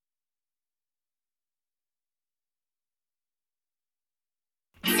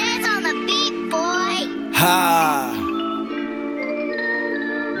Ha!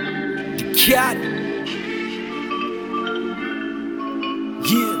 The cat.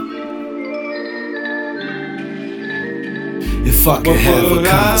 Yeah. If I could have a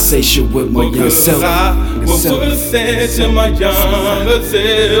conversation with my young self, what would I say to my younger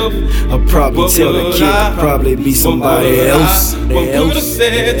self? I'd probably tell the kid to probably be somebody else. What would I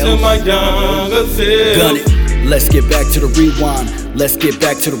say to my younger self? Gun it. Let's get back to the rewind. Let's get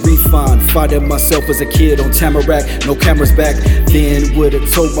back to the refine. Finding myself as a kid on Tamarack, no cameras back then.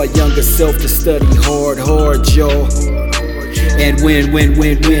 Would've told my younger self to study hard, y'all. And win.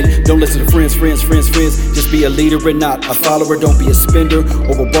 Don't listen to friends. Just be a leader and not a follower. Don't be a spender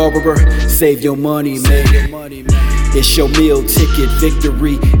or a borrower. Save your money, man. It's your meal ticket.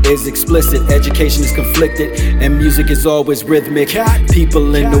 Victory is explicit. Education is conflicted. And music is always rhythmic.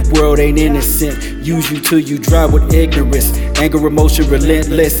 People in the world ain't innocent. Use you till you dry with ignorance. Anger, emotion,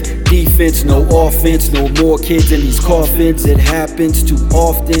 relentless. Defense, no offense. No more kids in these coffins. It happens too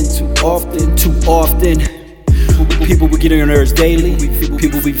often. People will get on your nerves daily.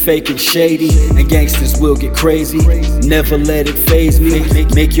 People be faking shady, and gangsters will get crazy. Never let it faze me.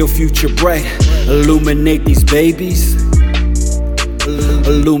 Make your future bright. Illuminate these babies.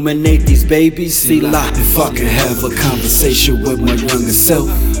 See, like, if I could have a conversation with my younger self,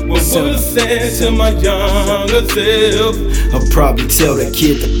 what would I say to my younger self? I'd probably tell that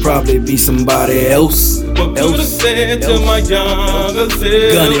kid to probably be somebody else. What would I say to my younger self?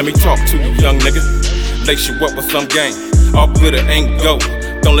 Let me talk to you, young nigga. Lace you up with some game. All glitter ain't gold.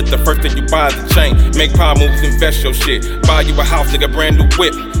 Don't let the first thing you buy is a chain. Make power moves, invest your shit. Buy you a house, nigga, brand new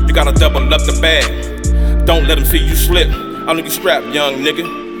whip. You gotta double up the bag. Don't let them see you slip. I know you strapped, young nigga,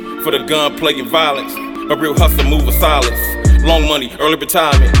 for the gun playing violence. A real hustle, move with silence. Long money, early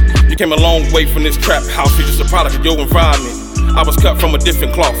retirement. You came a long way from this trap house. You're just a product of your environment. I was cut from a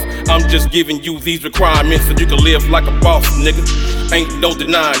different cloth. I'm just giving you these requirements so you can live like a boss, nigga. Ain't no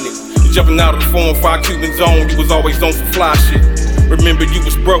denying it. Jumping out of the 4-5 Cuban zone, you was always on some fly shit. Remember you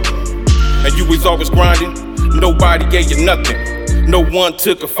was broke, and you was always grinding. Nobody gave you nothing, no one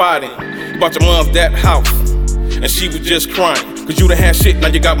took a fighting. You bought your mom's that house, and she was just crying. Cause you done had shit, now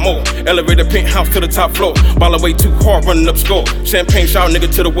you got more. Elevator, penthouse to the top floor. Ball away too hard, running up score. Champagne shower, nigga,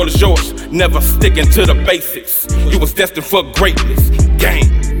 till the world is yours. Never sticking to the basics. You was destined for greatness. Gang.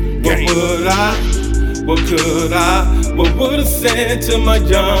 What would I say to my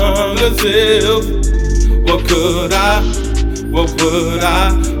younger self? What could I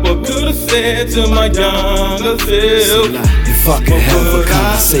say to my younger self? If I could have a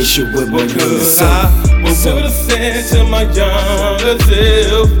conversation with my younger self, what would I say to my younger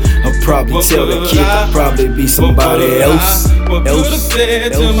self? I'd probably tell the kid to probably be somebody else. What would I say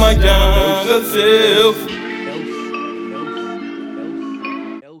to my younger self?